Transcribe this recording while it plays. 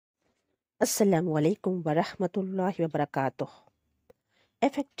Assalamu alaikum wa rahmatullahi wa barakatuh.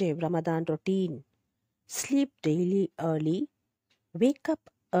 Effective Ramadan routine. Sleep daily early. Wake up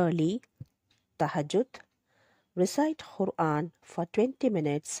early. Tahajjud. Recite Quran for 20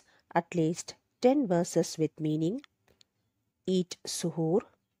 minutes, at least 10 verses with meaning. Eat suhoor.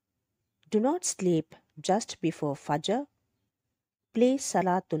 Do not sleep just before Fajr. Play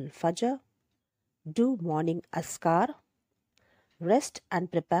Salatul Fajr. Do morning askar. Rest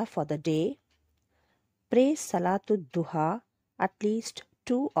and prepare for the day. Pray Salatul Duha, at least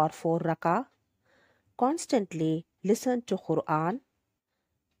 2 or 4 rakah. Constantly listen to Quran.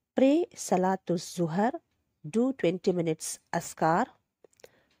 Pray Salatul Zuhar. Do 20 minutes askar.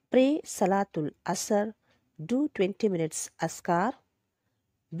 Pray Salatul Asr. Do 20 minutes askar.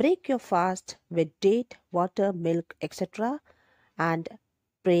 Break your fast with date, water, milk, etc. and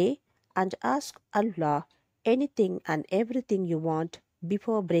pray and ask Allah anything and everything you want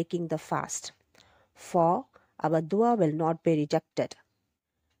before breaking the fast. For our dua will not be rejected.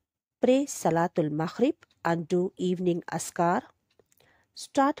 Pray Salatul Maghrib and do evening askar.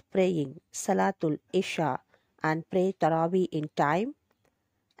 Start praying Salatul Isha and pray Taraweeh in time.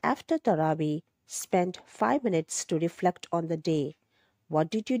 After Taraweeh, spend 5 minutes to reflect on the day. What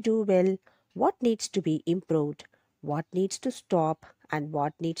did you do well? What needs to be improved? What needs to stop? And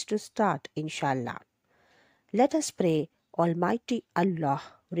what needs to start, inshallah. Let us pray Almighty Allah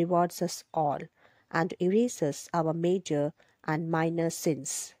rewards us all and erases our major and minor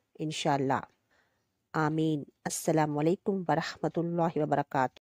sins, inshallah. Ameen. Assalamu alaikum wa rahmatullahi wa barakatuh.